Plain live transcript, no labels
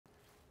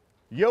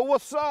Yo,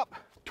 what's up?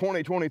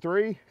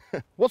 2023.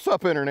 What's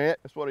up, internet?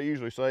 That's what I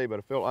usually say, but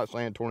I feel like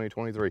saying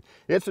 2023.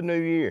 It's a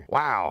new year.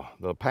 Wow,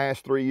 the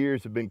past 3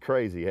 years have been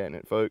crazy, hasn't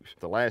it, folks?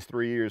 The last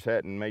 3 years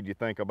hadn't made you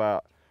think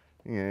about,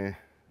 yeah,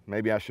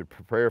 maybe I should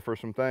prepare for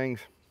some things.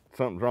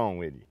 Something's wrong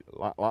with you.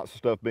 Lots of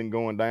stuff been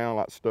going down,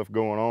 lots of stuff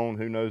going on.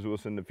 Who knows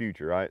what's in the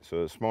future, right?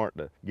 So it's smart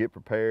to get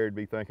prepared,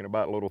 be thinking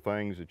about little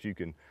things that you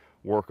can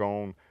work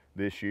on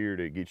this year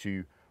to get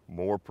you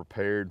more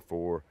prepared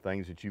for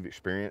things that you've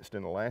experienced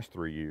in the last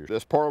 3 years.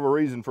 That's part of a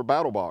reason for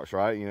Battlbox,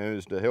 right? You know,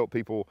 is to help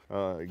people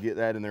get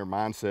that in their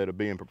mindset of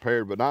being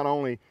prepared. But not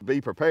only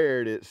be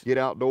prepared, it's get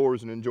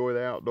outdoors and enjoy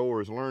the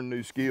outdoors, learn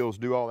new skills,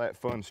 do all that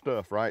fun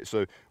stuff, right?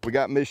 So we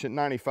got mission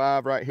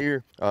 95 right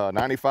here,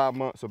 95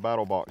 months of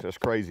Battlbox. That's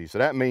crazy. So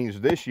that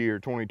means this year,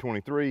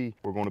 2023,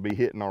 we're going to be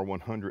hitting our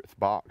 100th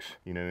box,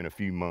 you know, in a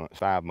few months,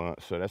 5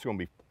 months. So that's going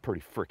to be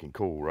pretty freaking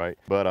cool, right?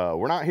 But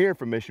we're not here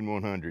for mission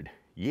 100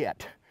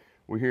 yet.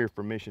 We're here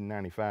for mission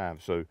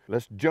 95. So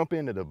let's jump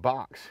into the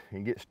box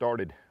and get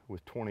started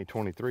with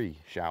 2023,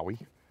 shall we?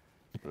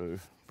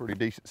 Pretty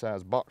decent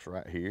sized box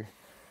right here.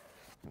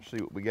 Let's see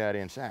what we got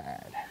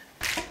inside.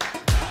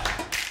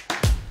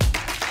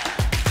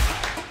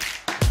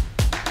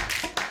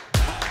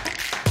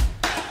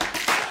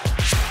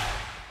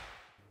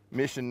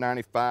 Mission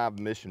 95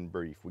 mission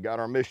brief. We got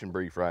our mission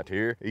brief right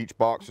here. Each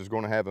box is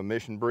going to have a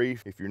mission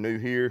brief. If you're new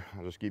here,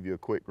 I'll just give you a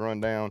quick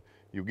rundown.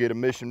 You'll get a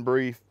mission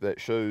brief that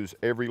shows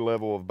every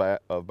level of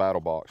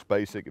Battlbox,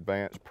 basic,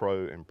 advanced,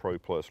 pro, and pro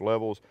plus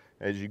levels.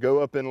 As you go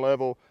up in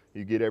level,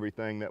 you get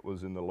everything that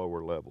was in the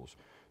lower levels.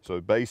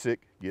 So basic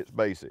gets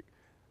basic,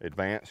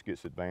 advanced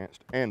gets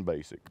advanced and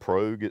basic,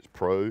 pro gets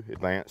pro,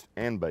 advanced,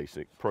 and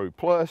basic. Pro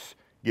plus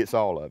gets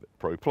all of it.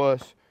 Pro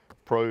plus,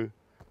 pro,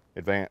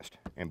 advanced,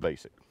 and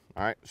basic.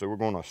 All right, so we're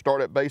going to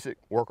start at basic,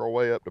 work our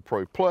way up to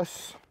pro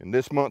plus. And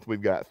this month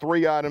we've got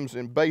 3 items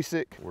in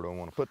basic. Where do I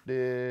want to put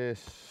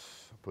this?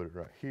 Put it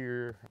right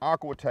here.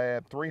 Aqua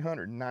Tab,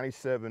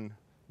 397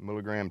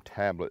 milligram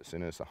tablets,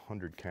 and it's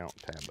 100 count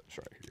tablets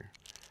right here.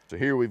 So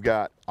here we've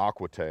got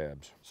Aqua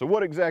Tabs. So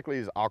what exactly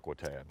is Aqua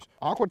Tabs?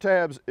 Aqua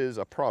Tabs is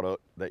a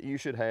product that you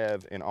should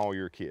have in all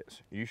your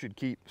kits. You should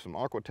keep some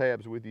Aqua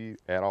Tabs with you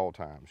at all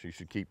times. You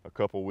should keep a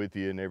couple with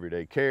you in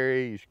everyday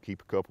carry. You should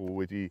keep a couple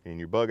with you in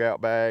your bug out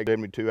bag,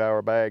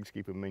 72-hour bags,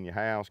 keep them in your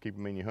house, keep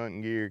them in your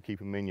hunting gear, keep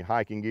them in your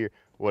hiking gear,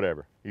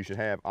 whatever. You should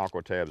have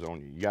Aqua Tabs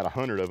on you. You got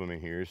 100 of them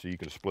in here, so you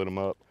can split them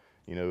up,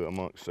 you know,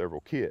 amongst several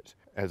kits.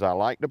 As I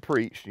like to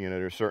preach, you know,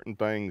 there's certain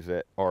things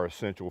that are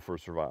essential for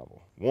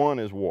survival. One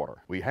is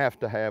water. We have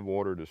to have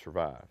water to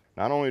survive.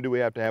 Not only do we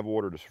have to have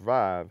water to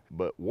survive,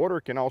 but water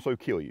can also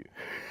kill you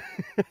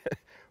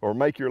or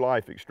make your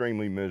life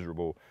extremely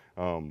miserable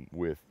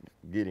with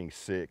getting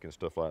sick and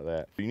stuff like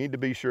that. You need to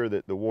be sure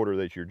that the water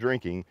that you're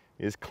drinking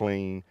is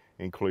clean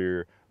and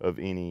clear of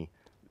any,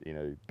 you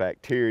know,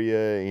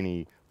 bacteria,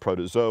 any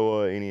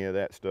protozoa, any of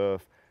that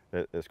stuff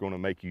that's going to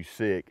make you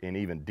sick and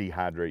even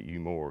dehydrate you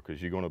more,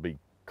 because you're going to be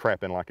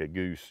crapping like a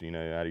goose, you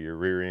know, out of your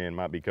rear end,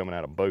 might be coming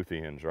out of both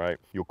ends, right?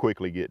 You'll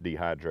quickly get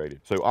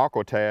dehydrated. So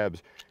Aqua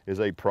Tabs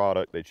is a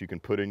product that you can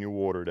put in your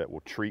water that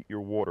will treat your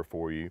water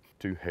for you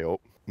to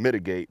help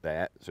mitigate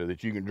that so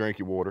that you can drink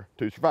your water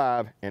to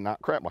survive and not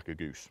crap like a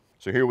goose.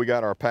 So here we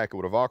got our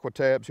packet of Aqua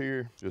Tabs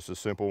here, just a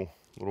simple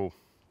little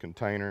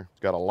container. It's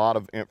got a lot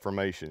of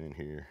information in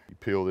here. You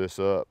peel this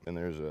up and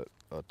there's a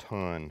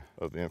ton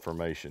of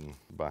information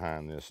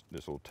behind this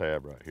little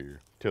tab right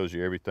here. Tells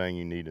you everything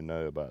you need to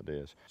know about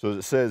this. So as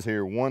it says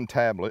here, 1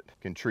 tablet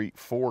can treat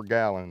 4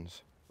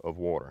 gallons of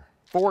water.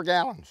 4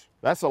 gallons,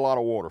 that's a lot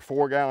of water.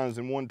 4 gallons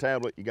in 1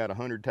 tablet. You got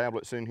 100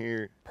 tablets in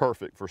here,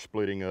 perfect for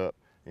splitting up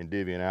and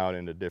divvying out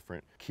into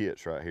different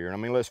kits right here. And I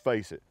mean, let's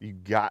face it, you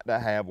got to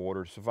have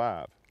water to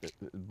survive,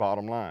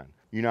 bottom line.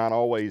 You not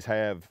always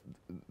have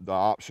the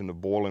option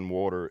of boiling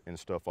water and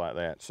stuff like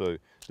that. So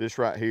this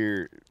right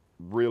here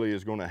really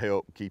is going to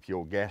help keep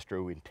your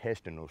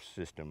gastrointestinal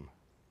system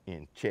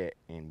in check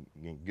and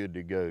good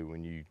to go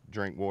when you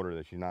drink water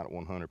that you're not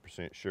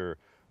 100% sure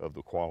of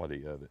the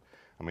quality of it.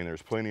 I mean,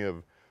 there's plenty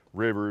of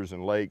rivers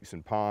and lakes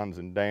and ponds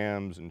and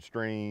dams and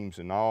streams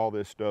and all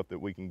this stuff that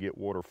we can get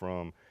water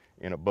from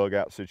in a bug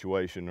out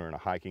situation or in a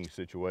hiking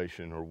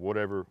situation or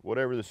whatever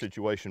the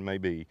situation may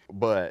be.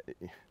 But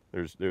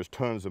there's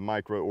tons of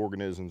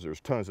microorganisms,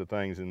 there's tons of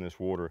things in this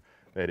water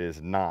that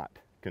is not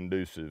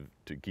conducive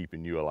to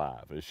keeping you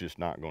alive. It's just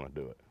not going to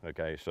do it.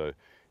 Okay, so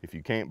if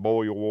you can't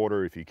boil your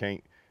water, if you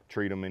can't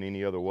treat them in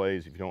any other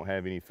ways, if you don't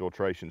have any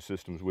filtration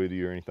systems with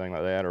you or anything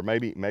like that, or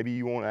maybe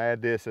you want to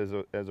add this as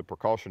a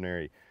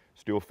precautionary,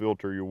 still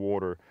filter your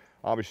water.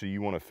 Obviously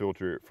you want to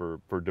filter it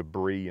for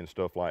debris and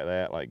stuff like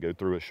that, like go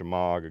through a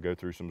shemagh or go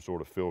through some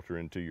sort of filter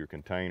into your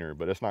container,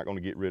 but it's not going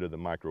to get rid of the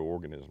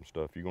microorganism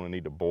stuff. You're going to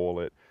need to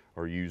boil it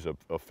or use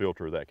a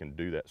filter that can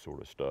do that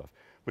sort of stuff.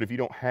 But if you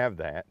don't have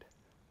that,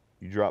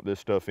 you drop this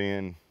stuff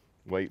in,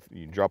 wait,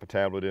 you drop a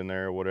tablet in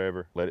there or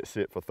whatever, let it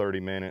sit for 30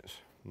 minutes,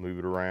 move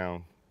it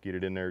around, get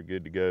it in there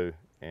good to go,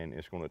 and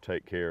it's going to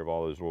take care of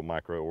all those little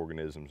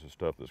microorganisms and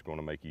stuff that's going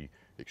to make you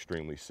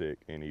extremely sick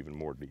and even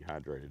more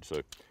dehydrated.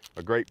 So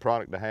a great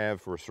product to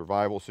have for a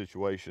survival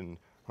situation,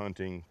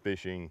 hunting,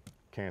 fishing,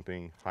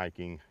 camping,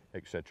 hiking,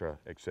 etc.,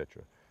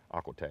 etc.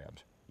 Aqua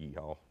tabs.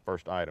 Yeehaw.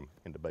 First item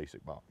in the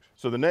basic box.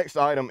 So the next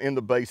item in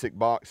the basic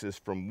box is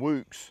from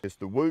Woox. It's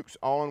the Woox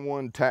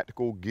all-in-one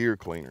tactical gear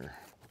cleaner.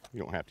 You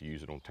don't have to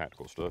use it on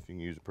tactical stuff. You can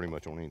use it pretty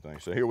much on anything.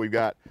 So here we've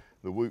got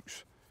the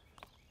Woox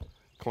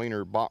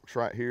cleaner box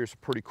right here. It's a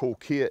pretty cool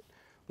kit.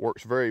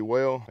 Works very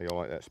well. Y'all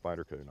like that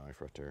Spyderco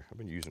knife right there? I've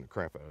been using the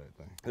crap out of that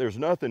thing. There's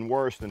nothing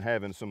worse than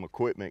having some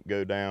equipment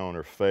go down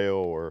or fail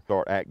or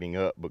start acting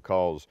up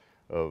because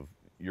of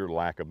your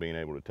lack of being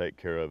able to take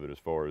care of it as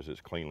far as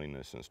its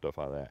cleanliness and stuff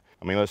like that.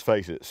 I mean, let's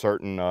face it,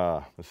 certain,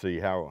 let's see,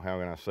 how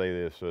can I say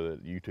this so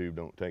that YouTube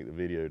don't take the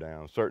video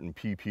down? Certain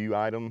pew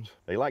items,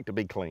 they like to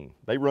be clean.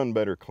 They run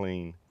better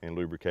clean and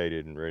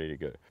lubricated and ready to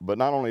go. But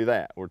not only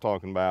that, we're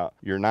talking about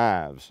your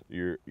knives,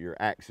 your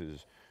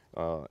axes,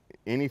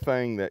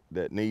 anything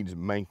that needs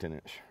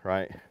maintenance,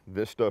 right?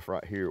 This stuff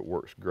right here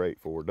works great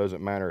for. It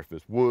doesn't matter if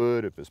it's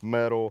wood, if it's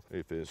metal,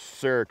 if it's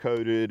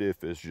Cerakoted,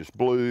 if it's just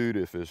blued,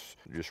 if it's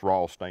just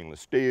raw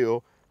stainless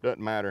steel, doesn't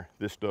matter.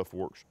 This stuff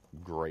works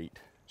great.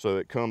 So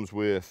it comes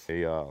with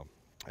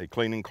a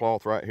cleaning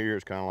cloth right here.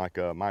 It's kind of like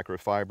a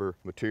microfiber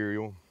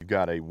material. You've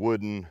got a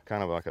wooden,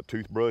 kind of like a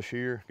toothbrush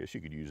here. I guess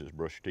you could use this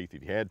brush your teeth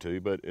if you had to,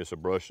 but it's a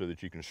brush so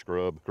that you can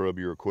scrub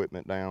your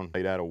equipment down,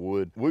 made out of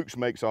wood. Woox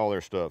makes all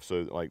their stuff.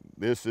 So like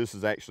this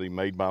is actually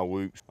made by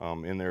Woox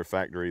in their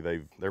factory.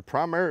 They're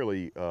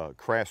primarily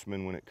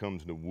craftsmen when it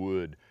comes to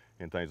wood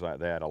and things like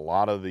that. A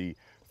lot of the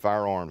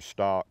firearm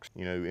stocks,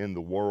 you know, in the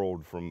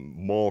world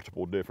from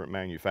multiple different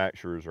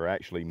manufacturers are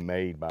actually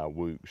made by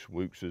Woox.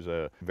 Woox is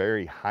a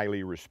very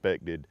highly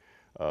respected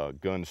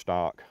gun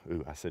stock,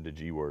 ooh, I said the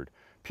G word,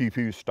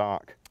 pew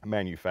stock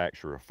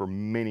manufacturer for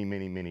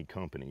many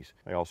companies.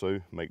 They also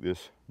make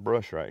this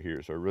brush right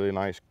here. So a really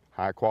nice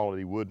high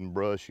quality wooden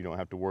brush. You don't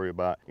have to worry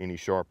about any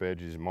sharp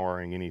edges,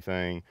 marring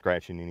anything,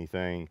 scratching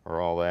anything,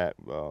 or all that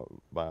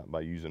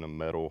by using a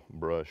metal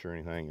brush or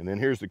anything. And then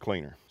here's the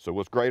cleaner. So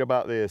what's great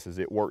about this is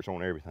it works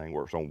on everything.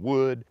 Works on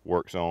wood,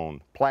 works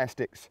on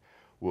plastics,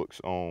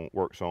 works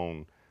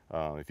on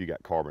if you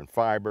got carbon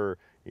fiber,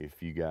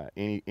 if you got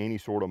any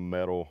sort of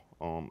metal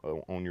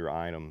on your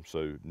item.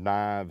 So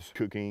knives,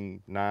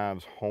 cooking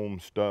knives, home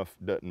stuff,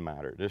 doesn't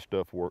matter. This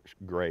stuff works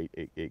great.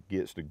 It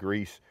gets the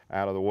grease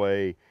out of the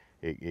way.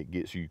 It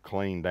gets you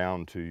clean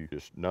down to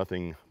just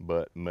nothing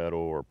but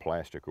metal or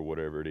plastic or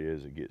whatever it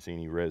is. It gets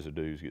any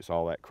residues, gets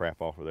all that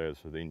crap off of there,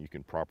 so then you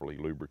can properly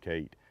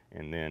lubricate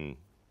and then,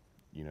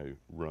 you know,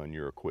 run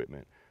your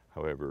equipment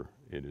however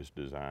it is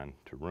designed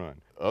to run.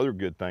 Other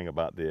good thing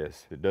about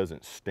this, it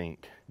doesn't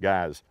stink.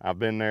 Guys, I've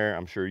been there,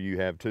 I'm sure you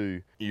have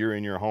too. You're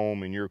in your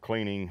home and you're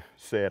cleaning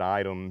said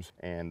items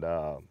and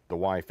the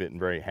wife isn't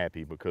very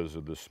happy because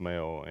of the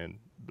smell and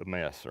the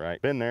mess, right?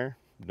 Been there,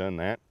 done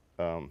that.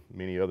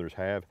 Many others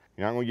have.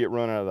 You're not going to get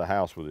run out of the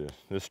house with this.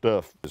 This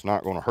stuff is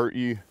not going to hurt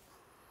you,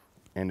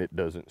 and it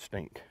doesn't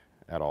stink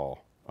at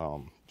all.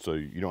 So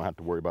you don't have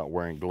to worry about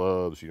wearing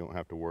gloves. You don't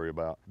have to worry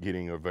about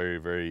getting a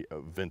very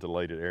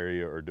ventilated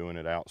area or doing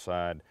it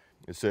outside.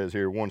 It says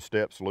here,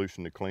 one-step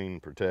solution to clean,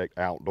 protect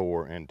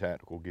outdoor and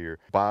tactical gear.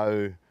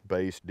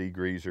 Bio-based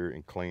degreaser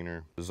and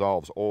cleaner.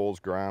 Dissolves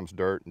oils, grimes,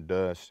 dirt, and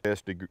dust.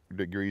 Best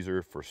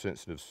degreaser for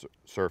sensitive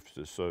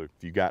surfaces. So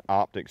if you got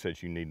optics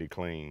that you need to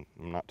clean,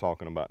 I'm not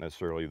talking about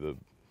necessarily the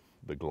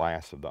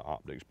glass of the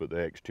optics, but the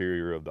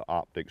exterior of the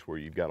optics where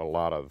you've got a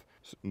lot of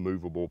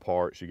movable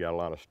parts, you got a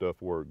lot of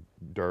stuff where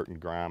dirt and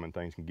grime and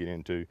things can get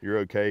into. You're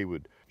okay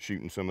with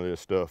shooting some of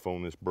this stuff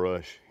on this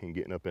brush and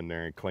getting up in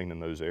there and cleaning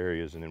those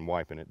areas and then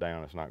wiping it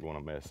down. It's not going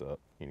to mess up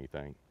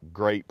anything.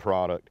 Great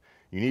product.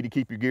 You need to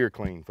keep your gear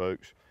clean,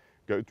 folks.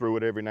 Go through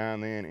it every now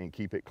and then and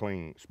keep it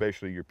clean,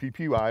 especially your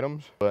pew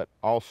items, but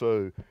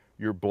also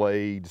your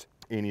blades,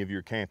 any of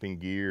your camping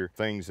gear,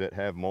 things that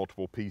have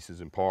multiple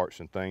pieces and parts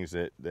and things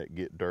that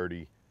get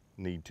dirty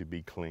need to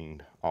be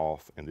cleaned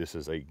off, and this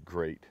is a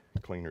great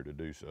cleaner to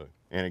do so.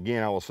 And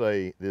again, I will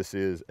say this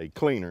is a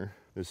cleaner.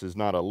 This is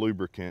not a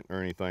lubricant or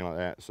anything like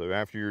that. So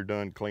after you're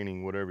done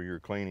cleaning whatever you're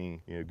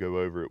cleaning, you know, go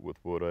over it with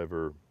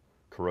whatever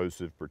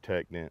corrosive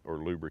protectant or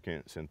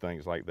lubricants and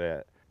things like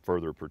that.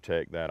 Further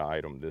protect that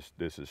item.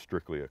 This is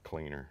strictly a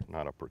cleaner,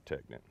 not a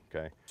protectant,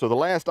 okay? So the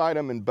last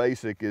item in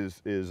basic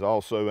is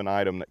also an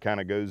item that kind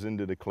of goes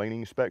into the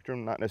cleaning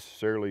spectrum, not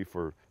necessarily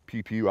for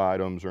pew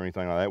items or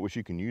anything like that, which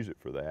you can use it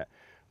for that,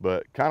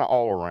 but kind of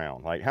all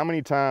around. Like how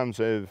many times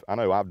I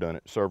know I've done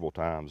it several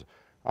times.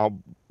 I'll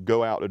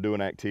go out to do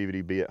an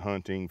activity, be it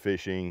hunting,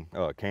 fishing,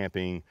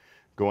 camping,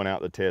 going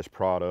out to test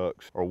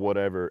products or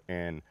whatever,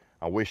 and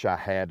I wish I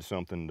had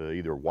something to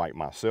either wipe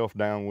myself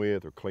down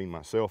with or clean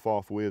myself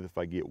off with if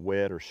I get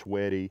wet or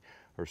sweaty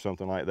or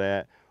something like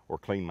that, or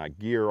clean my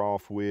gear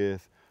off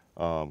with,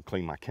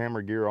 clean my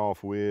camera gear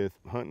off with,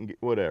 hunting,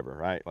 whatever,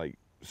 right? Like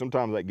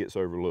sometimes that gets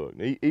overlooked.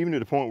 Even to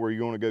the point where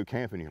you're going to go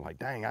camping, you're like,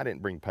 dang, I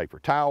didn't bring paper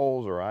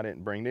towels or I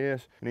didn't bring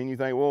this. And then you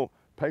think, well,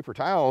 paper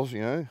towels,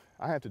 you know,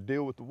 I have to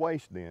deal with the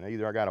waste then.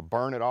 Either I gotta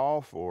burn it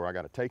off or I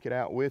gotta take it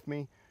out with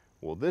me.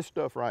 Well, this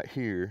stuff right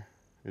here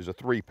is a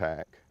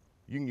 3-pack.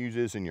 You can use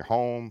this in your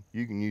home,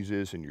 you can use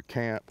this in your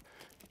camp,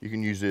 you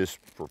can use this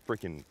for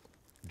freaking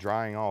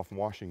drying off and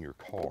washing your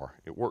car.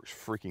 It works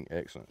freaking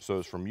excellent. So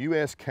it's from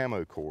US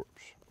Camo Corps.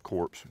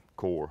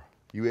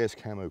 US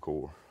Camo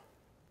Corps.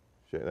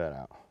 Check that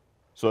out.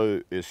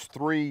 So it's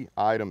 3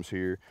 items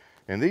here,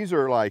 and these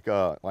are like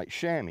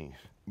chamois,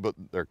 but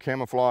they're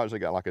camouflage. They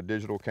got like a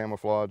digital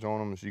camouflage on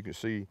them, as you can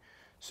see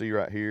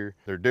right here.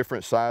 They're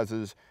different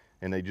sizes,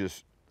 and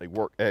they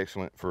work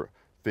excellent for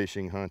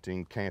fishing,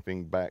 hunting,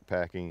 camping,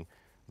 backpacking,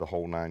 the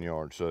whole 9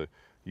 yards. So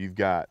you've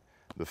got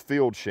the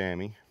field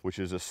chamois, which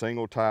is a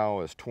single towel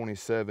that's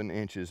 27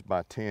 inches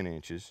by 10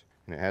 inches.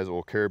 And it has a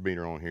little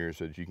carabiner on here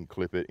so that you can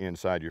clip it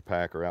inside your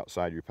pack or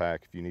outside your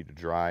pack if you need to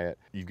dry it.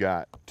 You've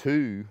got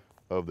 2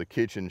 of the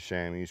kitchen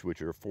chamois,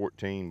 which are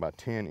 14 by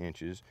 10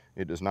 inches.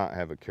 It does not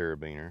have a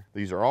carabiner.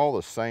 These are all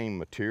the same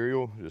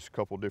material, just a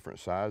couple different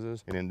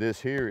sizes. And then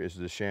this here is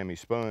the chamois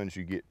sponge.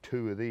 You get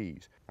 2 of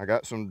these. I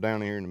got some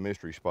down here in the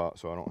mystery spot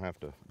so I don't have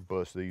to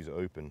bust these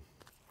open.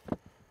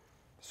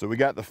 So we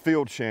got the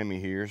field chamois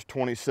here. It's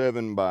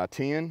 27 by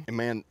 10. And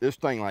man, this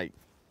thing like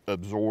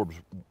absorbs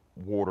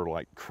water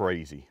like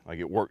crazy. Like,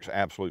 it works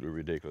absolutely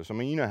ridiculous. I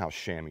mean, you know how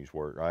chamois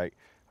work, right?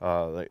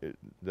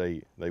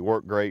 They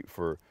work great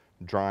for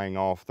drying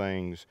off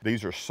things.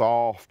 These are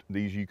soft.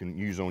 These you can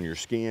use on your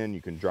skin.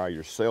 You can dry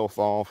yourself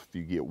off if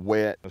you get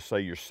wet. Let's say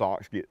your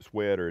socks get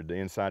wet or the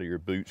inside of your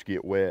boots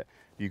get wet.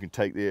 You can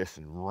take this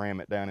and ram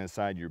it down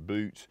inside your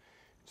boots,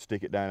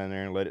 stick it down in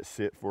there and let it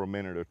sit for a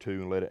minute or 2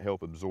 and let it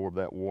help absorb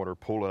that water.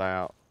 Pull it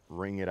out,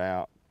 wring it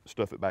out,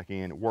 stuff it back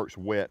in. It works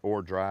wet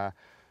or dry.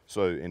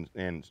 So,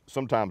 and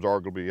sometimes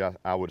arguably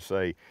I would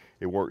say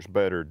it works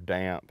better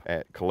damp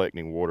at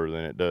collecting water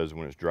than it does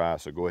when it's dry.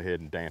 So go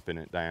ahead and dampen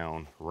it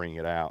down, wring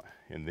it out,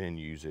 and then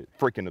use it.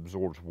 Freaking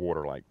absorbs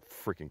water like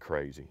freaking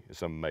crazy.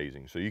 It's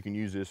amazing. So you can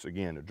use this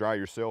again to dry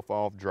yourself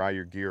off, dry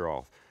your gear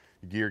off.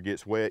 Your gear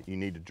gets wet, you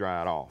need to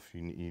dry it off.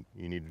 You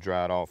need to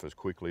dry it off as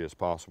quickly as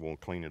possible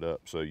and clean it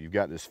up. So you've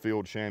got this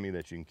field chamois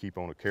that you can keep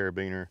on a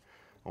carabiner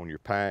on your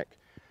pack.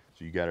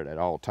 So you got it at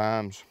all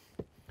times.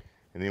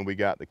 And then we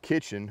got the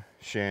kitchen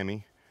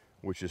chamois,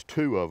 which is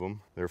 2 of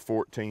them. They're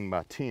 14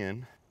 by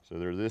 10, so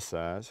they're this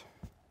size.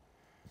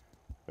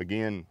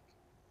 Again,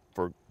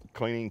 for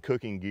cleaning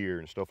cooking gear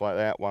and stuff like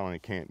that while in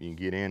camp, you can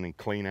get in and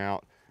clean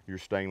out your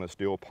stainless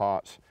steel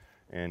pots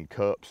and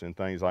cups and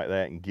things like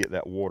that and get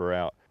that water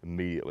out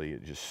immediately.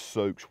 It just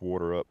soaks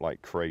water up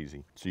like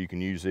crazy. So you can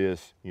use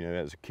this, you know,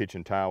 as a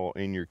kitchen towel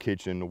in your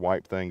kitchen to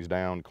wipe things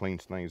down, clean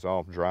things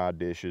off, dry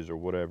dishes or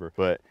whatever.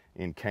 But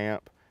in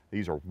camp,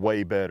 these are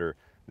way better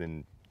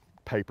than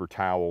paper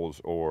towels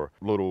or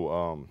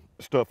little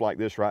stuff like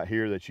this right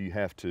here that you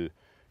have to,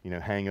 you know,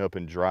 hang up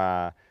and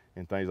dry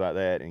and things like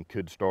that, and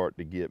could start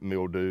to get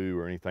mildew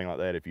or anything like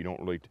that if you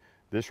don't really.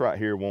 This right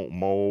here won't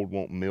mold,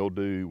 won't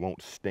mildew,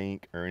 won't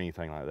stink or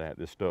anything like that.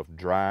 This stuff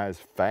dries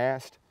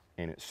fast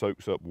and it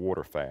soaks up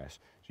water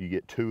fast. So you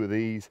get 2 of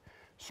these,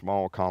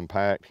 small,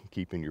 compact,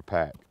 keep in your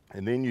pack.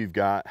 And then you've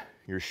got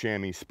your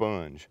chamois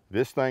sponge.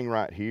 This thing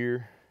right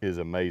here is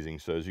amazing.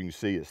 So as you can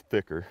see, it's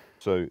thicker.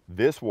 So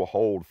this will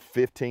hold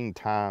 15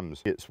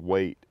 times its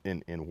weight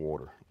in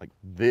water. Like,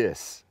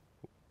 this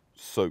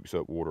soaks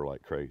up water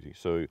like crazy.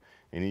 So,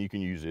 and then you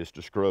can use this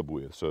to scrub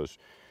with. So it's,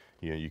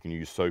 you know, you can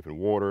use soap and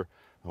water,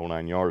 the whole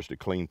 9 yards, to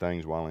clean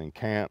things while in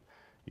camp.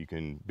 You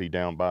can be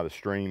down by the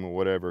stream or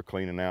whatever,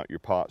 cleaning out your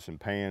pots and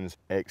pans.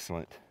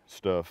 Excellent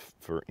stuff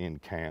for in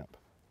camp,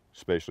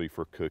 especially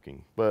for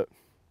cooking. But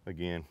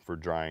again, for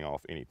drying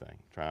off anything,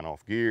 drying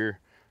off gear,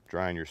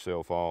 drying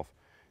yourself off.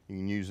 You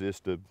can use this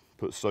to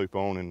put soap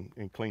on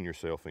and clean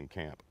yourself in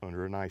camp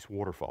under a nice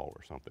waterfall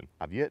or something.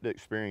 I've yet to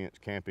experience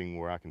camping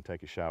where I can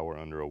take a shower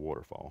under a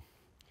waterfall.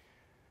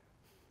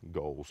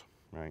 Goals,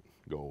 right?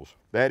 Goals.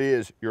 That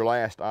is your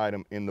last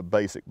item in the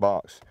basic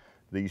box.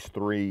 These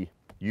 3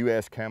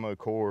 US Camo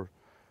Corps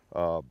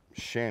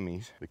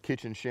chamois, the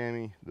kitchen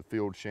chamois, the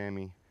field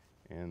chamois,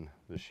 and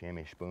the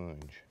chamois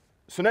sponge.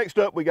 So next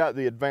up, we got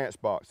the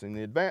advanced box. In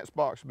the advanced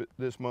box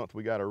this month,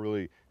 we got a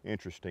really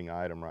interesting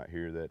item right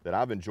here that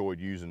I've enjoyed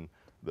using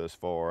thus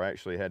far. I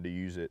actually had to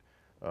use it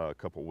a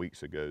couple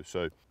weeks ago.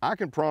 So I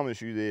can promise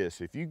you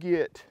this: if you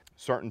get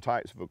certain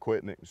types of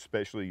equipment,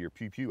 especially your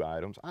pew-pew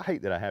items, I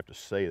hate that I have to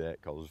say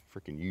that because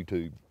freaking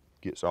YouTube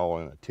gets all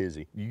in a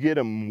tizzy. You get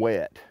them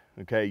wet,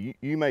 okay?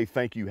 You may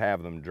think you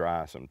have them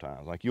dry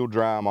sometimes. Like, you'll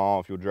dry them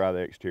off, you'll dry the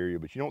exterior,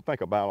 but you don't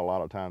think about a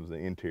lot of times the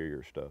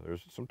interior stuff.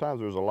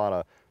 Sometimes there's a lot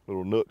of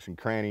little nooks and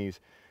crannies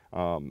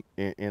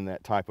in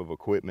that type of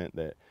equipment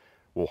that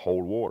will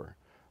hold water.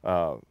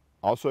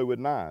 Also with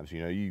knives,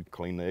 you know, you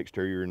clean the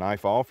exterior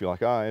knife off, you're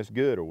like, oh, it's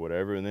good or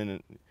whatever, and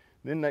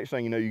then next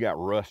thing you know, you got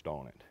rust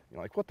on it.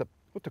 You're like, what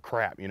the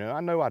crap, you know?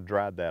 I know I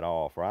dried that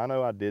off, or I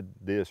know I did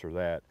this or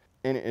that.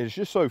 And it's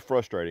just so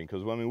frustrating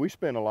because, I mean, we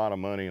spend a lot of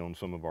money on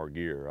some of our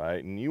gear,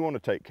 right? And you want to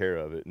take care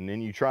of it, and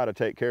then you try to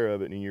take care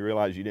of it and you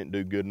realize you didn't do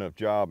a good enough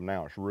job, and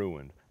now it's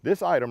ruined.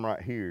 This item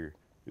right here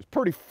is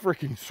pretty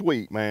freaking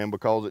sweet, man,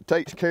 because it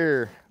takes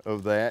care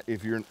of that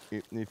if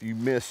you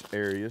miss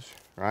areas,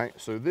 right?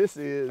 So this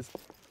is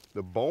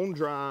the bone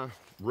dry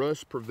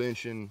rust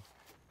prevention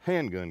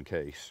handgun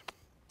case.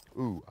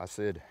 Ooh, I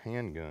said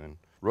handgun.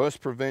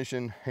 Rust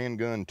prevention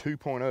handgun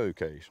 2.0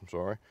 case, I'm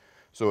sorry.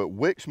 So it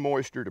wicks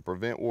moisture to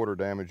prevent water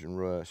damage and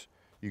rust.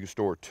 You can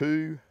store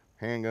 2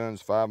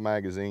 handguns, 5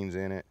 magazines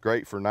in it.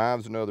 Great for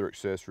knives and other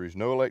accessories.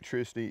 No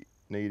electricity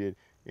needed,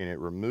 and it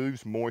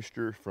removes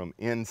moisture from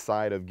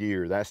inside of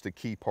gear. That's the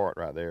key part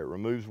right there. It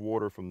removes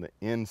water from the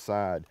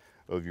inside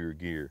of your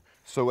gear.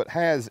 So it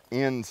has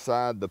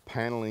inside the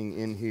paneling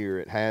in here,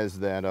 it has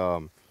that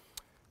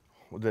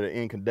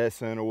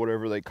incandescent or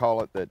whatever they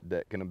call it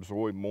that can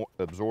absorb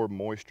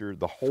moisture.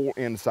 The whole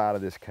inside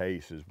of this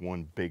case is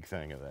one big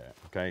thing of that,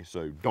 okay?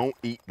 So don't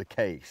eat the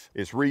case.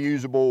 It's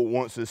reusable.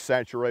 Once it's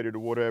saturated or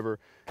whatever,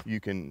 you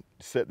can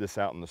set this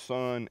out in the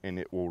sun and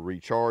it will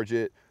recharge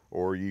it,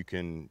 or you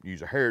can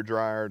use a hair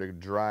dryer to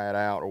dry it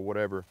out or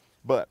whatever.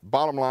 But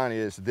bottom line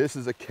is, this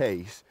is a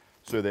case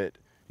so that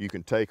you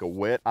can take a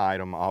wet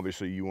item.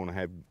 Obviously you want to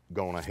have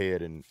gone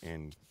ahead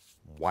and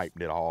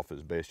wiped it off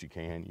as best you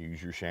can.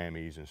 Use your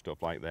chamois and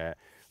stuff like that.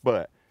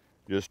 But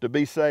just to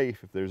be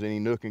safe, if there's any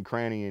nook and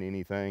cranny in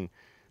anything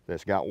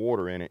that's got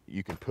water in it,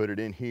 you can put it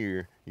in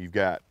here. You've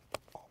got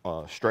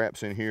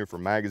straps in here for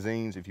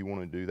magazines if you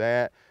want to do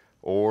that,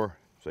 or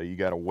say you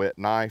got a wet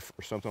knife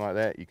or something like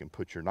that, you can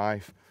put your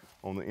knife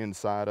on the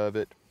inside of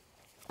it,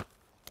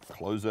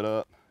 close it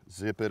up,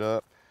 zip it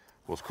up.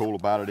 What's cool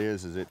about it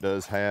is it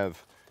does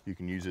have, you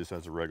can use this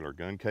as a regular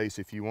gun case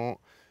if you want,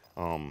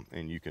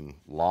 and you can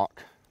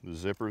lock the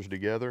zippers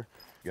together.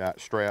 Got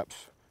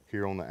straps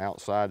here on the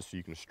outside, so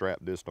you can strap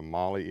this to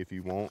molly if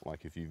you want.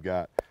 Like if you've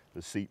got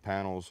the seat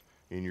panels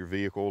in your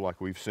vehicle,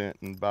 like we've sent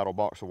in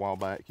Battlbox a while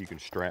back, you can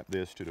strap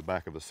this to the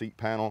back of a seat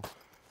panel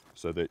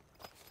so that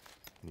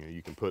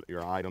you can put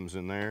your items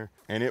in there,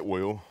 and it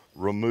will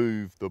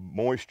remove the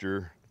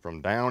moisture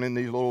from down in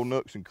these little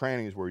nooks and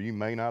crannies where you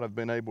may not have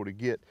been able to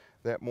get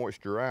that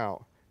moisture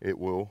out. It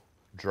will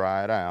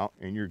dry it out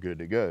and you're good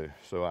to go.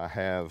 So I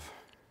have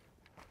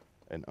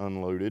an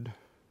unloaded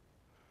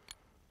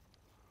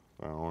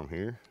firearm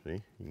here.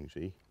 See, you can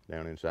see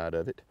down inside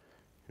of it.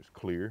 It's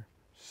clear,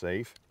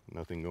 safe,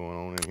 nothing going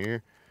on in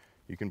here.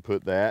 You can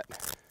put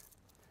that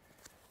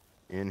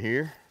in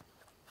here,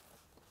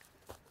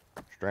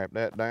 strap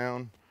that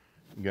down.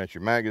 You got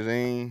your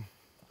magazine.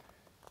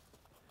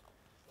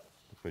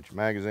 Put your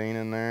magazine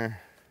in there,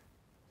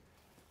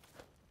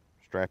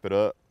 strap it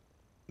up,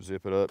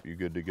 zip it up, you're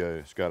good to go.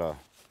 It's got a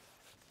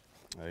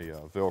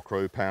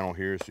Velcro panel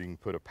here, so you can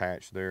put a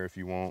patch there if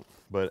you want.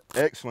 But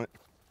excellent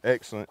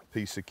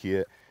piece of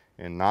kit,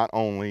 and not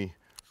only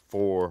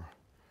for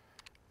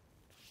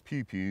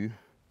pew-pew,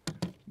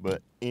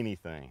 but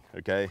anything,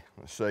 okay?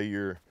 Let's say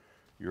you're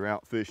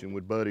out fishing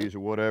with buddies or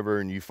whatever,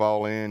 and you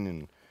fall in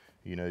and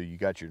you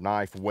got your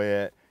knife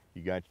wet,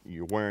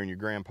 you're wearing your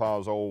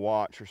grandpa's old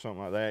watch or something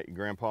like that, your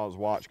grandpa's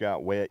watch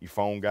got wet, your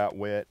phone got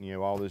wet,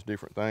 all those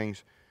different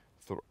things.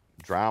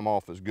 Dry them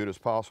off as good as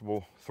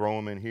possible, throw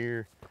them in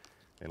here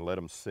and let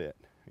them sit,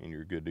 and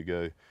you're good to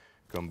go.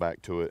 Come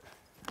back to it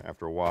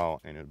after a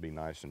while and it'll be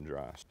nice and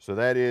dry. So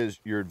that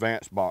is your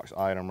advanced box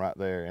item right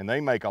there. And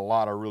they make a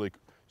lot of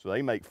so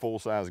they make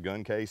full-size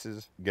gun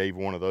cases. Gave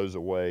one of those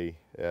away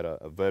at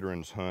a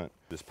veterans hunt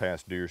this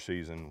past deer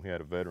season. We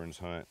had a veterans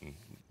hunt and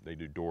they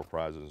do door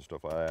prizes and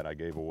stuff like that. I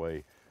gave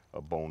away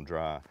a bone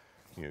dry,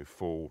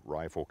 full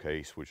rifle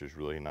case, which is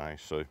really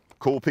nice. So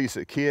cool piece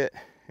of kit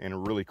and a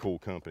really cool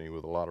company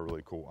with a lot of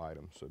really cool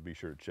items. So be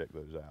sure to check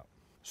those out.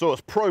 So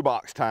it's Pro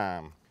Box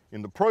time.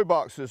 In the Pro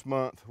Box this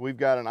month, we've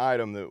got an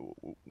item that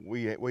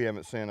we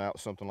haven't sent out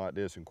something like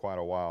this in quite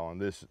a while,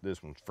 and this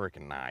one's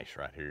freaking nice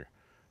right here.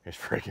 It's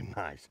freaking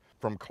nice.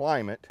 From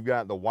Climate, we've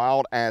got the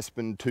Wild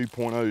Aspen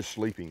 2.0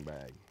 sleeping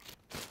bag.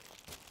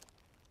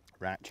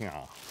 Right here.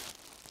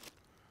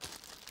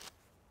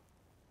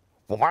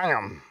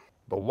 Wham!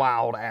 The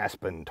Wild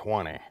Aspen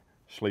 20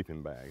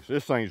 sleeping bags.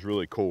 This thing's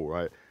really cool,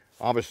 right?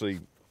 Obviously,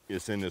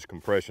 it's in this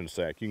compression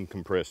sack. You can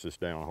compress this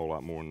down a whole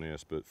lot more than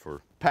this, but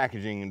for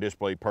packaging and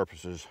display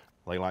purposes,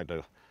 they like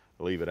to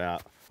leave it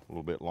out a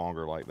little bit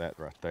longer like that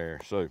right there.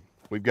 So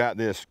we've got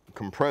this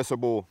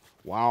compressible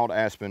Wild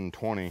Aspen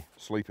 20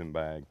 sleeping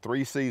bag,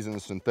 3-season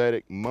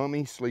synthetic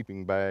mummy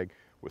sleeping bag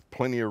with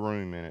plenty of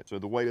room in it. So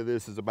the weight of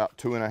this is about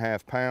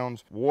 2.5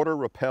 pounds, water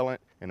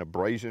repellent and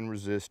abrasion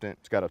resistant.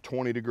 It's got a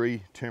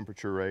 20-degree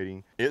temperature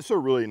rating. It's a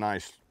really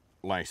nice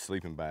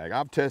sleeping bag.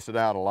 I've tested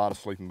out a lot of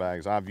sleeping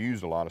bags. I've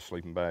used a lot of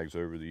sleeping bags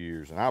over the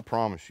years, and I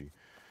promise you,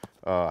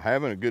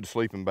 having a good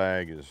sleeping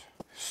bag is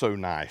so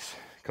nice,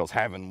 because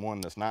having one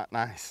that's not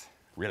nice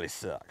really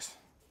sucks.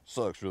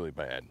 Sucks really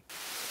bad.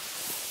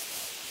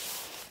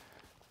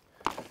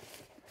 Put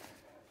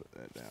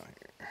that down here.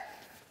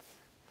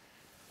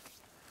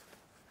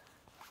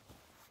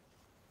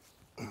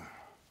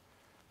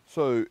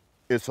 So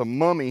it's a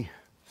mummy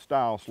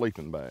style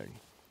sleeping bag.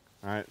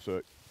 All right, so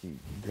it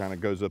kind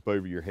of goes up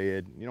over your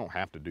head. You don't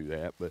have to do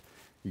that, but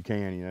you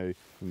can, you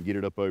can get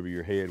it up over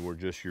your head where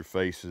just your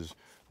face is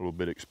a little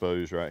bit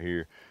exposed right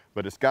here.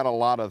 But it's got a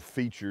lot of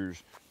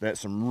features that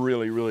some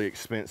really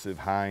expensive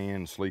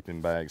high-end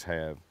sleeping bags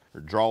have. A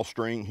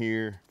drawstring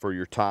here for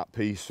your top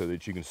piece so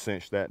that you can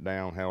cinch that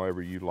down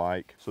however you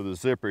like. So the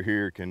zipper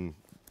here can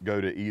go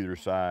to either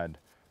side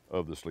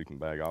of the sleeping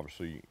bag.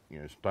 Obviously,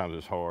 sometimes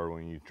it's hard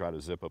when you try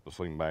to zip up a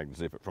sleeping bag and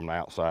zip it from the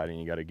outside, and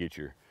you got to get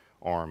your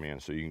arm in.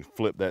 So you can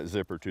flip that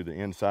zipper to the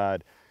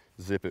inside,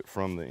 zip it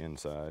from the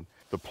inside.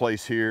 The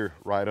place here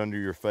right under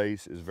your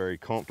face is very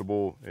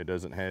comfortable. It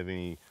doesn't have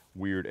any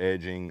weird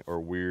edging or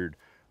weird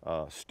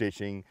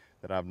stitching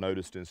that I've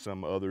noticed in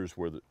some others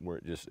where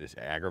it just is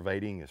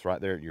aggravating. It's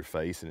right there at your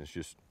face, and it's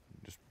just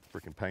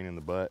freaking pain in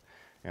the butt.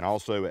 And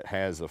also it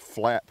has a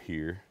flap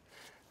here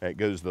that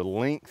goes the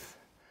length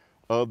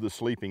of the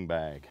sleeping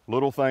bag.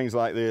 Little things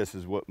like this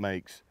is what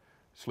makes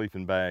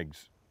sleeping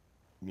bags,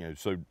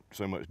 so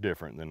much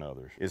different than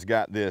others. It's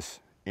got this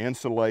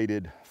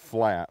insulated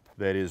flap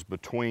that is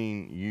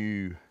between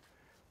you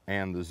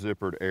and the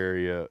zippered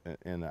area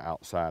in the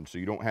outside. So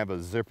you don't have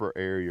a zipper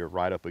area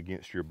right up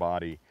against your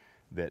body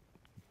that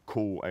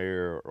cool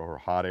air or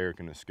hot air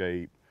can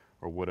escape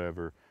or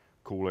whatever,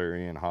 cool air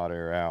in, hot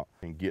air out,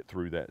 and get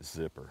through that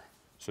zipper.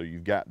 So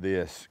you've got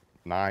this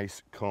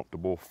nice,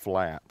 comfortable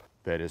flap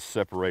that is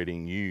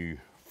separating you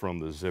from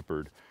the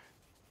zippered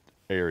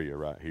area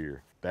right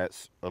here.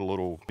 That's a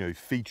little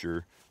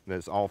feature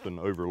that's often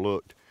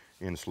overlooked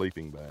in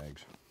sleeping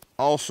bags.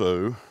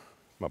 Also,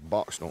 my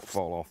box don't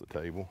fall off the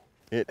table.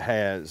 It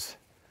has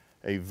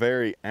a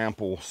very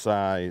ample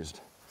sized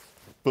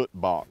foot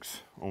box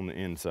on the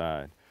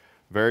inside.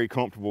 Very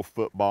comfortable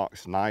foot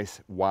box,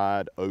 nice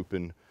wide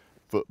open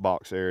foot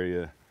box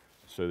area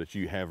so that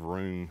you have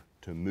room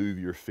to move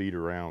your feet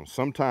around.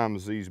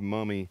 Sometimes these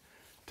mummy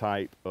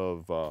type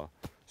of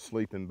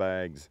sleeping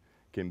bags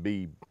can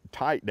be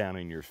tight down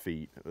in your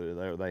feet.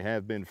 They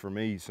have been for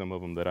me, some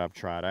of them that I've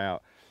tried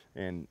out,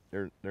 and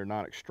they're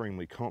not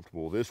extremely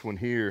comfortable. This one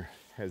here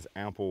has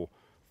ample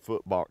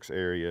foot box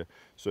area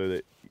so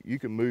that you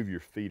can move your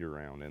feet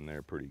around in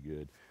there pretty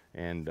good,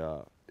 and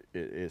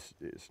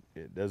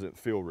it doesn't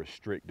feel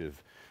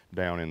restrictive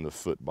down in the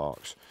foot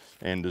box.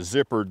 And the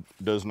zipper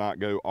does not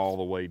go all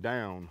the way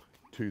down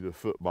to the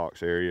foot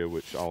box area,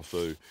 which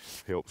also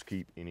helps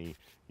keep any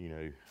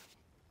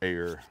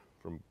air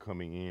from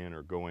coming in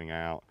or going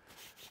out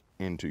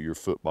into your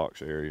foot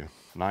box area.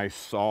 Nice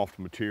soft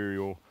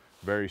material,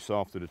 very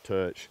soft to the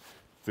touch,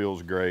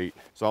 feels great.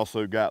 It's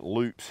also got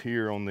loops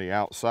here on the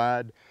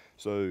outside.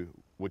 So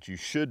what you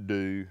should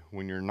do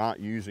when you're not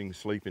using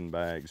sleeping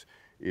bags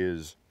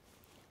is,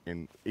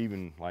 and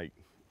even like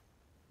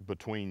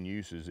between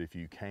uses, if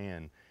you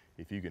can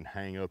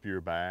hang up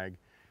your bag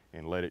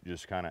and let it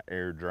just kind of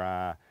air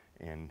dry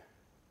and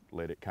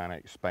let it kind of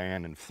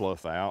expand and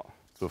fluff out.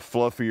 The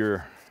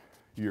fluffier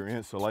your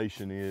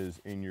insulation is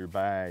in your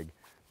bag,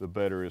 the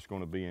better it's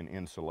going to be in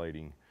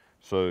insulating.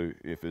 So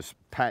if it's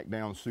packed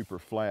down super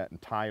flat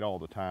and tight all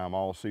the time,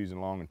 all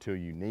season long until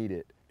you need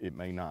it, it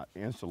may not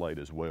insulate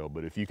as well.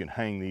 But if you can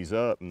hang these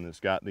up, and it's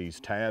got these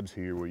tabs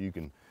here where you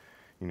can,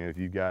 if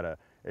you've got an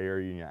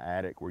area in your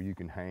attic where you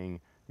can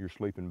hang your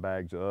sleeping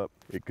bags up,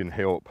 it can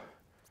help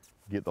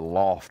get the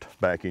loft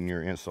back in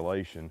your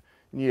insulation.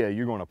 Yeah,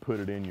 you're going to put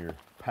it in your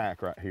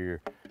pack right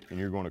here, and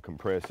you're going to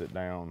compress it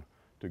down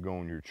to go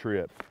on your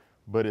trip.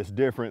 But it's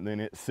different than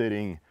it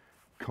sitting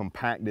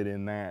compacted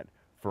in that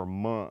for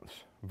months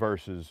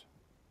versus,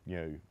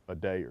 a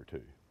day or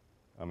two.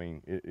 I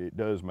mean, it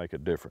does make a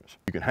difference.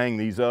 You can hang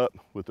these up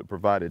with the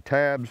provided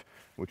tabs,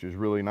 which is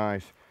really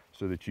nice,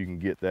 so that you can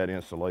get that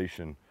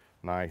insulation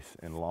nice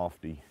and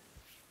lofty.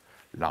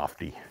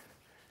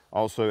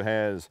 Also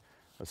has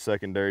a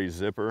secondary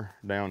zipper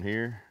down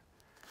here.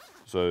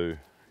 So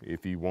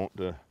if you want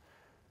to, if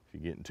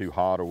you're getting too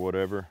hot or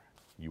whatever,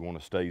 you want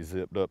to stay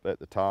zipped up at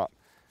the top,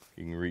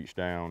 you can reach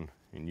down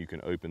and you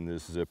can open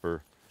this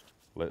zipper,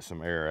 let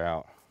some air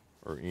out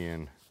or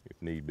in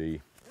if need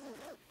be.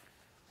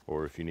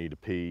 Or if you need to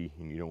pee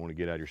and you don't want to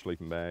get out of your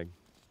sleeping bag.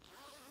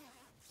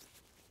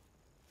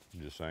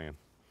 I'm just saying.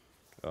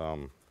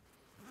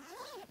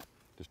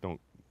 Just don't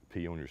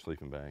pee on your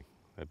sleeping bag.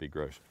 That'd be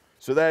gross.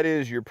 So that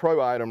is your pro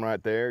item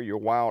right there, your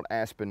Wild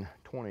Aspen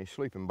 20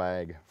 sleeping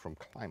bag from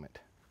Climate.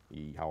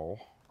 Yeehaw.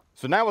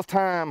 So now it's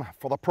time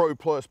for the Pro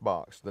Plus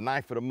box, the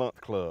Knife of the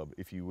Month Club,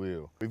 if you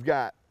will. We've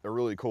got a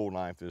really cool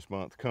knife this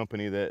month,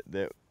 company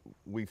that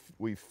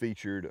we've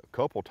featured a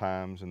couple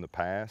times in the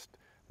past.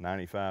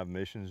 95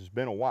 missions. It's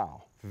been a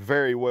while.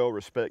 Very well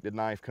respected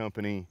knife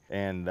company,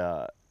 and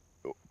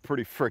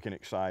pretty freaking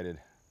excited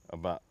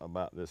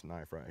about this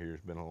knife right here.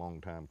 It's been a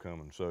long time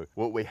coming. So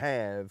what we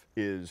have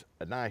is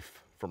a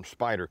knife from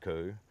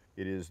Spyderco.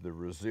 It is the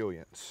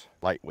Resilience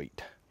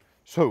Lightweight.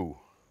 So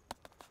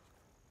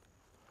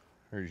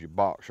here's your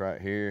box right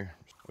here.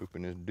 Just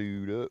open this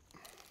dude up.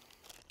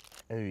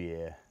 Oh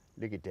yeah,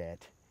 look at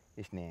that.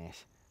 It's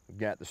nice. We've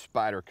got the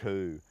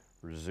Spyderco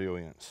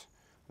Resilience.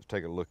 Let's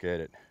take a look at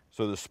it.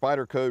 So the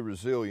Spyderco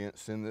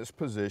Resilience in this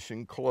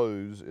position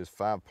closed is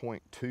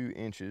 5.2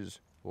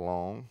 inches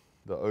long.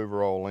 The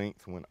overall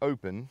length when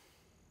open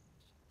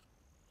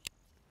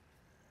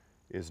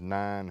is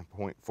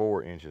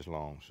 9.4 inches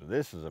long. So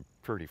this is a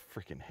pretty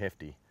freaking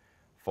hefty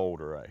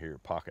folder right here,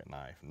 pocket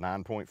knife.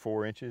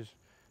 9.4 inches,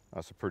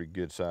 that's a pretty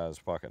good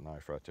sized pocket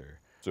knife right there.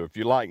 So if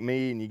you're like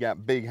me and you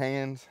got big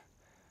hands,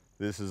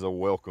 this is a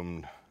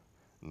welcomed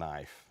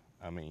knife.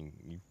 I mean,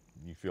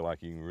 you feel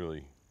like you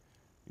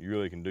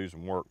really can do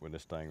some work with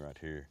this thing right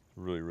here.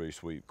 Really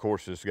sweet. Of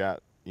course, it's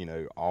got, you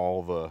know,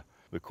 all the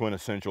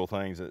quintessential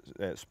things that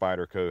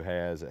Spyderco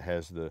has. It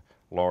has the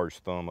large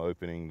thumb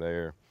opening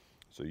there,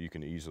 so you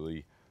can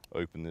easily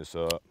open this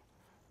up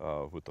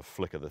with the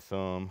flick of the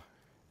thumb.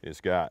 It's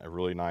got a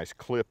really nice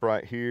clip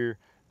right here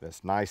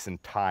that's nice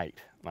and tight,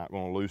 not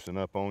going to loosen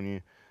up on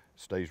you.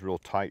 Stays real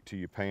tight to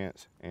your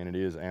pants, and it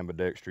is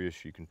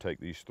ambidextrous. You can take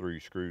these 3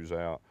 screws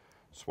out,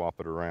 swap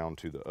it around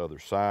to the other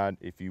side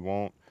if you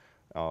want.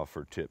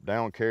 For tip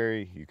down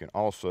carry, you can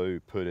also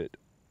put it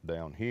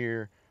down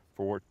here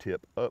for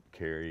tip up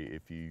carry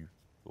if you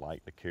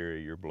like to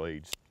carry your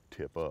blades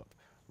tip up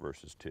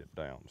versus tip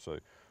down. So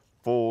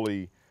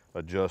fully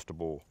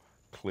adjustable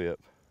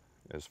clip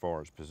as far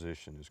as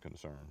position is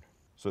concerned.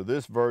 So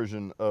this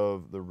version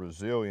of the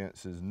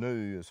Resilience is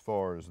new as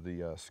far as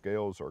the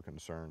scales are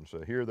concerned.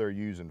 So here they're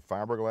using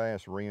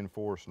fiberglass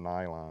reinforced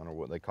nylon, or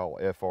what they call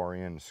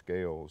FRN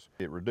scales.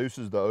 It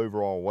reduces the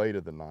overall weight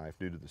of the knife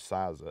due to the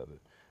size of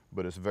it,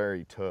 but it's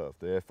very tough.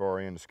 The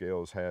FRN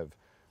scales have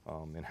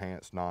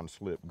enhanced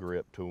non-slip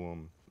grip to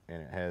them,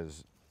 and it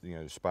has, you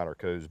know,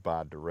 Spyderco's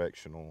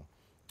bi-directional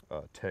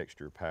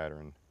texture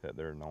pattern that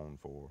they're known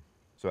for.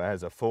 So it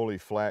has a fully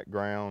flat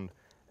ground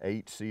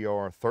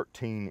HCR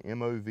 13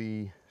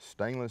 MOV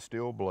stainless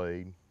steel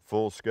blade,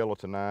 full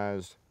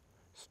skeletonized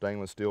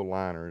stainless steel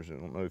liners. I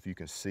don't know if you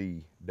can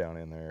see down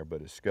in there,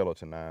 but it's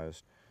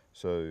skeletonized.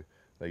 So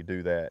they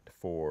do that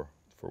for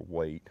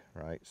weight,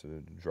 right? So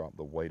to drop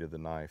the weight of the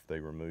knife, they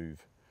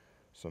remove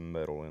some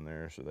metal in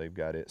there. So they've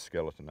got it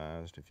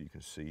skeletonized, if you can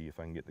see, if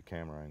I can get the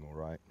camera angle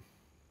right.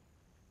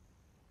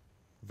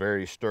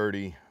 Very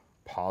sturdy,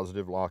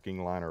 positive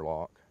locking liner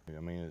lock.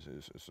 I mean,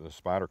 it's a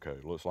Spyderco.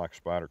 It looks like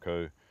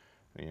Spyderco.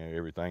 You know,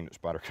 everything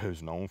that Spyderco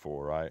is known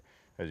for, right?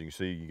 As you can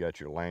see, you got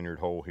your lanyard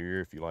hole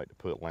here if you like to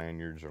put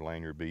lanyards or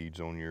lanyard beads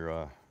on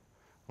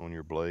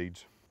your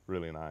blades.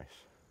 Really nice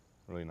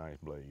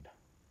blade.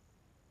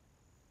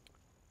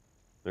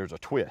 There's a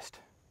twist.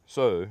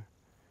 So,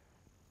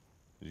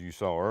 as you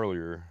saw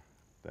earlier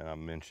that I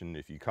mentioned,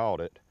 if you caught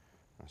it,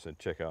 I said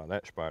check out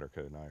that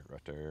Spyderco knife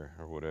right there,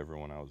 or whatever,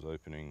 when I was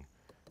opening,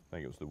 I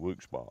think it was the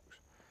Wooks box.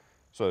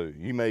 So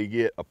you may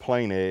get a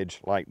plain edge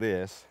like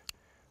this,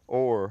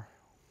 or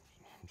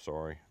I'm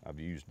sorry, I've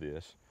used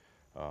this,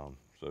 so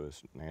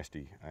it's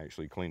nasty. I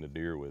actually cleaned a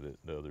deer with it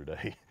the other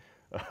day.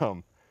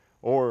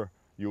 Or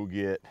you'll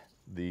get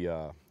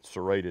the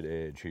serrated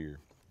edge here.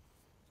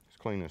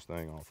 Let's clean this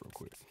thing off real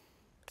quick.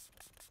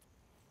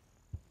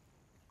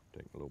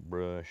 Take a little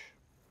brush,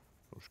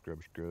 a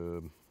little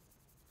scrub.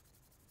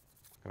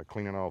 Gotta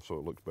clean it off so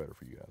it looks better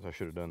for you guys. I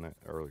should have done that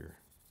earlier,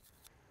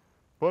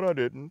 but I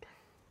didn't.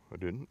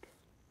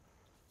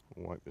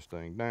 Wipe this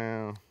thing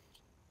down.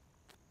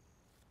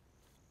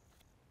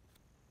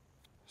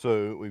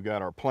 So we've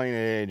got our plain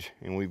edge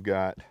and we've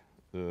got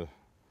the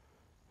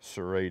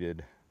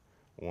serrated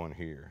one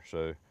here.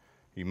 So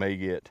you may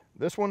get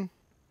this one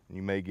and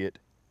you may get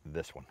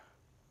this one,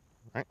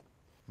 right?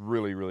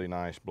 Really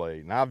nice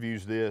blade. And I've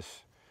used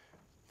this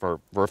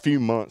for a few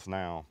months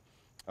now.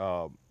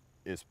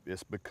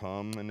 It's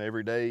become an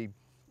everyday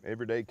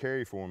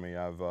carry for me.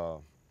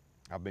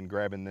 I've been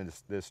grabbing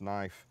this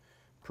knife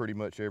pretty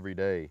much every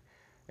day,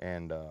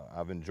 and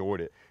I've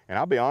enjoyed it. And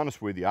I'll be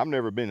honest with you, I've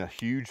never been a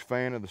huge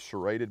fan of the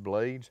serrated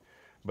blades,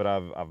 but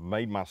I've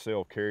made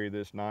myself carry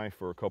this knife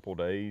for a couple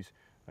days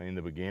in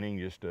the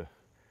beginning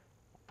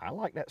I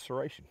like that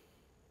serration.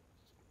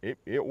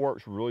 It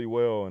works really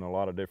well in a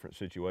lot of different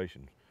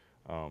situations,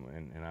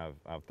 and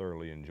I've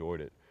thoroughly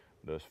enjoyed it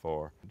thus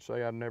far. I'd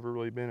say I've never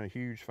really been a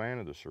huge fan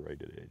of the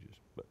serrated edges,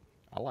 but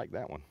I like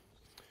that one.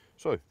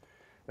 So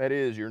that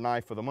is your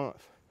knife of the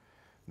month,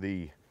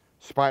 the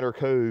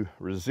Spyderco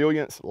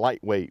Resilience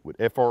Lightweight with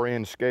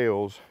FRN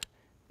scales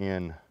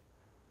in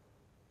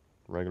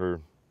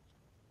regular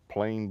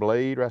plain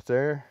blade right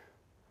there,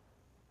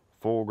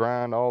 full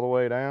grind all the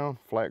way down,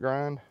 flat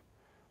grind,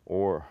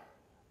 or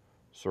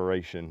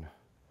serration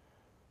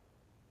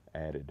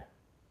added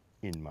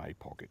in my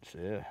pockets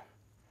there.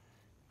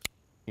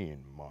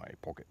 In my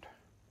pocket.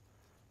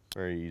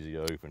 Very easy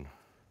to open,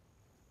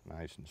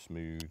 nice and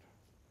smooth.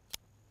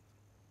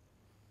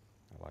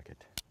 I like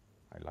it.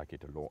 I like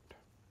it a lot.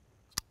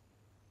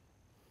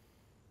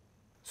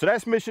 So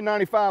that's Mission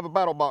 95 of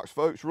Battlbox,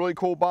 folks. Really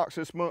cool box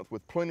this month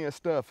with plenty of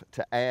stuff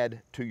to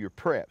add to your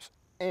preps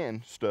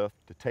and stuff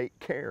to take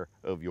care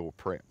of your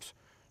preps.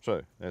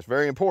 So that's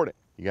very important.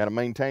 You got to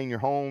maintain your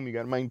home, you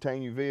got to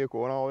maintain your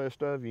vehicle and all this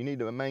stuff. You need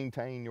to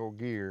maintain your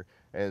gear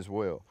as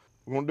well.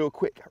 We're going to do a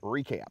quick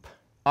recap.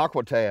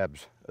 Aqua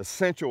tabs,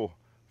 essential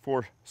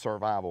for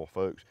survival,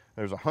 folks.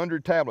 There's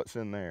 100 tablets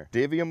in there.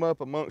 Divvy them up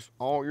amongst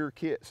all your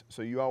kits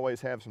so you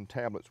always have some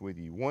tablets with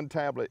you. One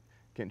tablet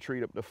can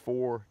treat up to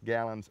 4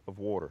 gallons of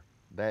water.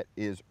 That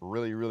is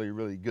really, really,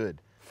 really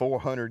good.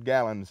 400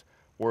 gallons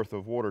worth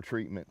of water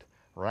treatment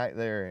right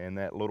there in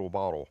that little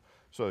bottle.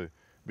 So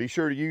be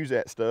sure to use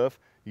that stuff.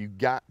 You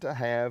got to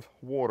have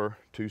water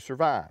to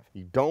survive.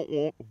 You don't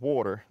want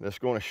water that's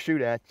going to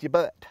shoot at your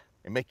butt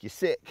and make you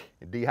sick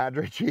and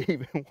dehydrate you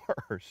even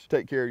worse.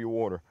 Take care of your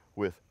water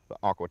with the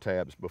Aqua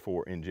Tabs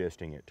before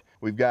ingesting it.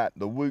 We've got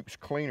the Whoops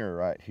cleaner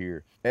right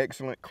here.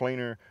 Excellent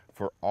cleaner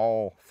for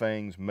all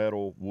things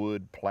metal,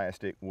 wood,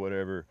 plastic,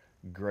 whatever.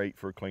 Great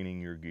for cleaning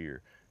your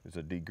gear. It's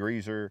a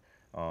degreaser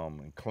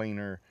and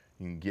cleaner.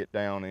 You can get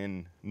down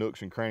in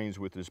nooks and crannies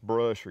with this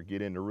brush, or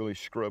get into really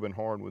scrubbing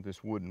hard with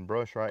this wooden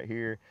brush right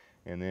here,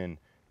 and then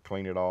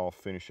clean it off,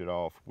 finish it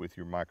off with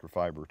your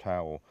microfiber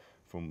towel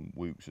from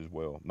Whoops as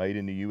well. Made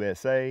in the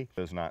USA,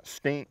 does not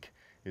stink,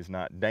 is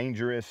not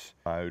dangerous,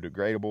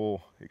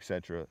 biodegradable,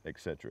 etc.,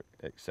 etc.,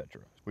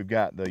 etc. We've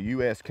got the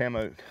US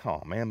Camo.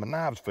 Oh man, my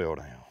knives fell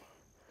down.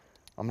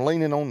 I'm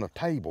leaning on the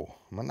table.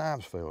 My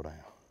knives fell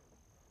down.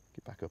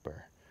 Get back up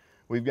there.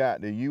 We've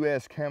got the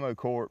US Camo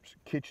Corps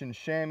Kitchen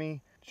Chamois,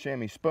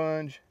 chamois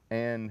sponge,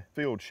 and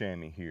field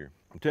chamois here.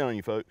 I'm telling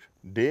you folks,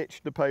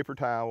 ditch the paper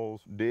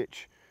towels,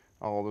 ditch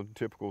all the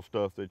typical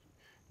stuff that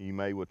you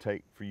may would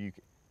take for you.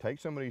 Take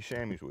some of these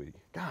chamois with you.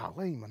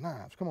 Golly, my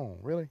knives, come on,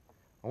 really?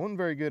 I wasn't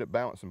very good at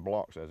balancing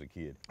blocks as a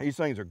kid. These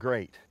things are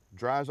great.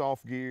 Dries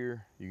off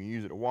gear. You can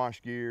use it to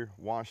wash gear,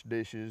 wash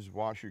dishes,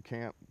 wash your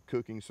camp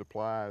cooking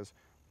supplies,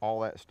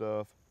 all that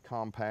stuff.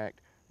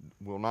 Compact,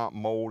 will not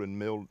mold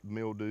and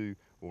mildew,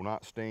 will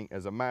not stink.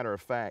 As a matter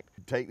of fact,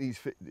 take these,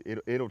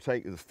 it'll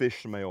take the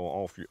fish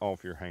smell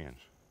off your hands.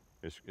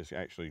 It's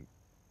actually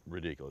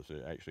ridiculous.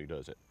 It actually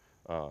does it.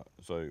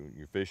 So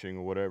you're fishing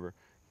or whatever,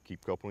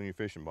 keep a couple in your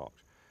fishing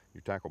box,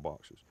 your tackle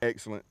boxes.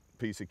 Excellent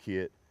piece of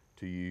kit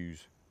to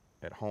use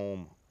at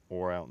home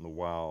or out in the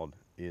wild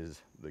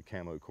is the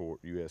Camo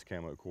Corp, US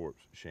Camo Corp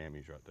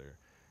chamois right there.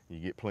 You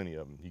get plenty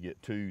of them. You get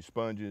 2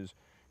 sponges,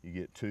 you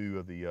get 2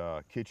 of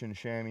the kitchen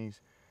chamois,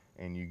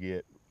 and you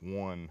get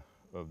 1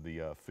 of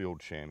the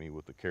field chamois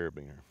with the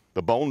carabiner.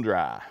 The Bone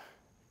Dry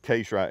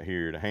case right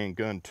here, the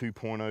handgun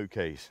 2.0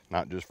 case,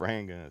 not just for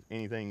handguns,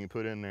 anything you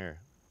put in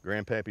there.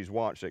 Grandpappy's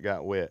watch that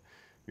got wet,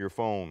 your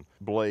phone,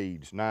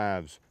 blades,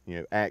 knives, you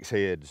know, axe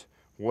heads,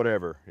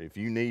 whatever. If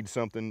you need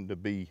something to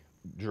be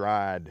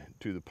dried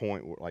to the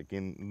point where, like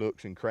in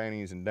nooks and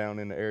crannies and down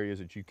in the areas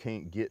that you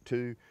can't get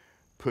to,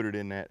 put it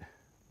in that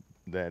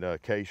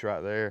case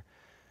right there,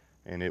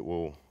 and it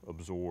will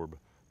absorb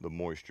the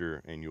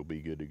moisture and you'll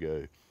be good to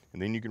go.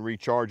 And then you can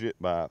recharge it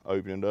by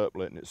opening it up,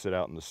 letting it sit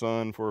out in the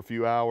sun for a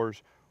few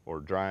hours, or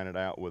drying it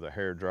out with a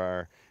hair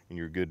dryer, and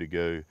you're good to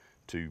go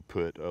to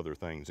put other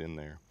things in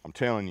there. I'm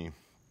telling you,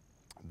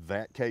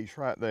 that case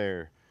right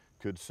there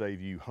could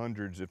save you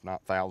hundreds, if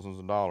not thousands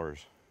of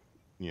dollars,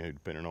 you know,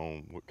 depending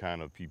on what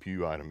kind of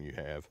pew item you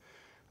have,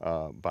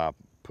 by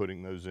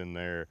putting those in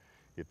there.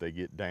 If they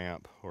get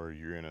damp, or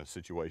you're in a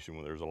situation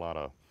where there's a lot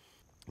of,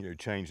 you know,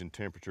 change in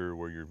temperature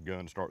where your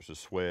gun starts to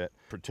sweat,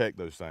 protect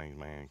those things,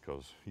 man,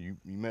 because you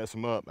mess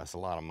them up, that's a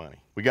lot of money.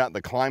 We got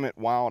the Climate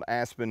Wild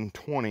Aspen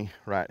 20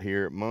 right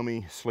here,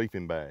 Mummy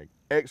sleeping bag.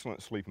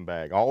 Excellent sleeping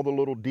bag. All the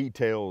little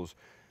details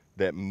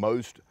that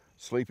most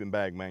sleeping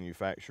bag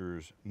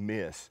manufacturers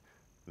miss,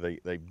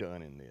 they've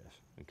done in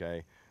this,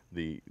 okay?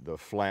 The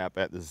flap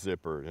at the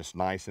zipper, it's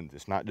nice, and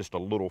it's not just a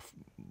little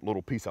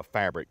piece of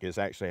fabric. It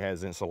actually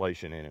has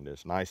insulation in it.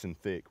 It's nice and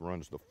thick,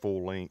 runs the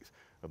full length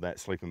of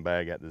that sleeping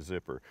bag at the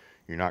zipper.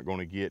 You're not going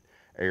to get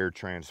air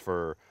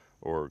transfer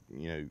or,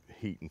 you know,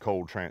 heat and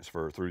cold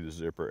transfer through the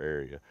zipper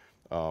area.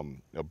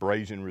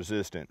 Abrasion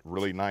resistant,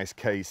 really nice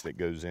case that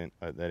goes in,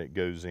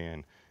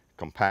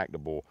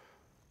 compactable.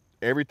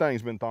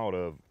 Everything's been thought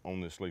of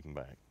on this sleeping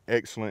bag.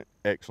 Excellent,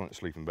 excellent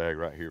sleeping bag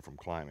right here from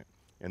Climate.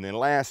 And then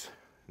last,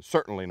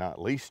 certainly not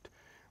least,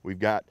 we've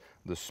got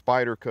the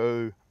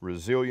Spyderco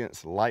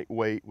Resilience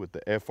Lightweight with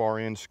the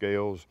FRN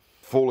scales,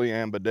 fully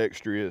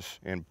ambidextrous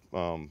and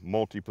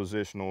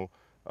multi-positional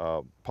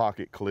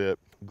pocket clip,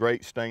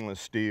 great stainless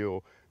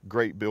steel,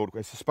 great build.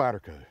 It's a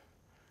Spyderco,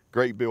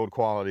 great build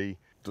quality,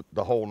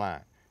 the whole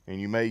 9. And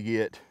you may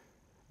get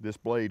this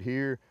blade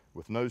here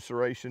with no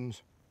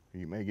serrations, or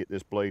you may get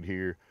this blade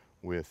here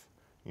with,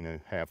 you know,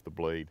 half the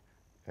blade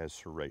as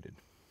serrated.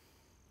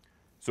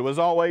 So as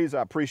always,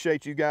 I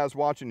appreciate you guys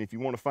watching. If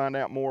you want to find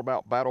out more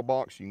about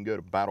Battlbox, you can go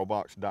to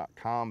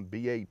battlbox.com,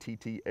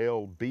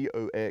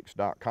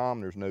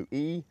 battlbox.com. There's no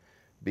E,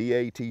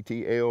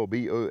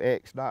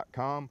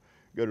 battlbox.com.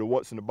 Go to the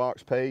What's in the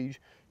Box page.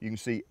 You can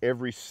see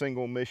every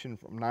single mission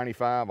from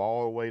 95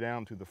 all the way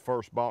down to the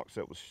first box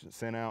that was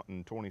sent out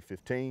in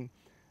 2015.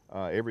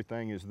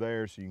 Everything is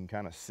there, so you can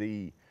kind of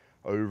see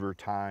over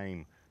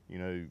time, you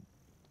know,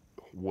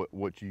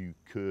 what you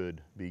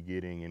could be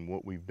getting and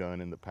what we've done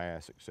in the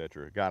past,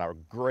 etc. Got our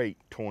great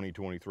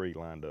 2023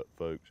 lined up,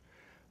 folks.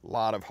 A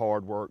lot of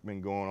hard work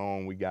been going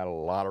on. We got a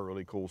lot of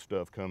really cool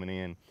stuff coming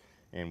in,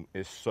 and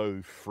it's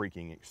so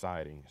freaking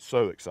exciting,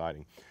 so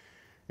exciting.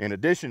 In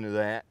addition to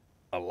that,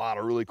 a lot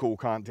of really cool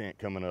content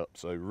coming up,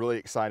 so really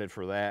excited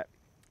for that.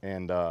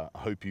 And I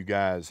hope you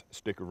guys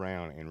stick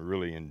around and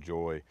really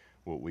enjoy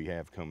what we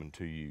have coming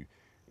to you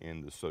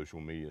in the social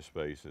media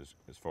space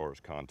as far as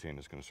content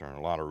is concerned.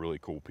 A lot of really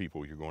cool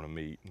people you're going to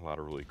meet, a lot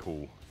of really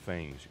cool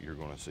things you're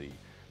going to see.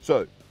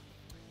 So,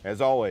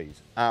 as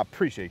always, I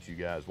appreciate you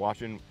guys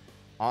watching.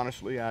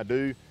 Honestly, I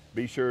do.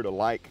 Be sure to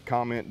like,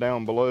 comment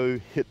down below,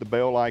 hit the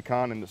bell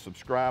icon and the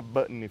subscribe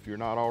button if you're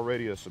not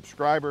already a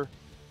subscriber.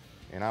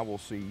 And I will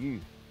see you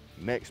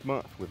next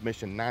month with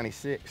mission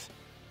 96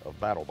 of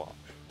Battlebox.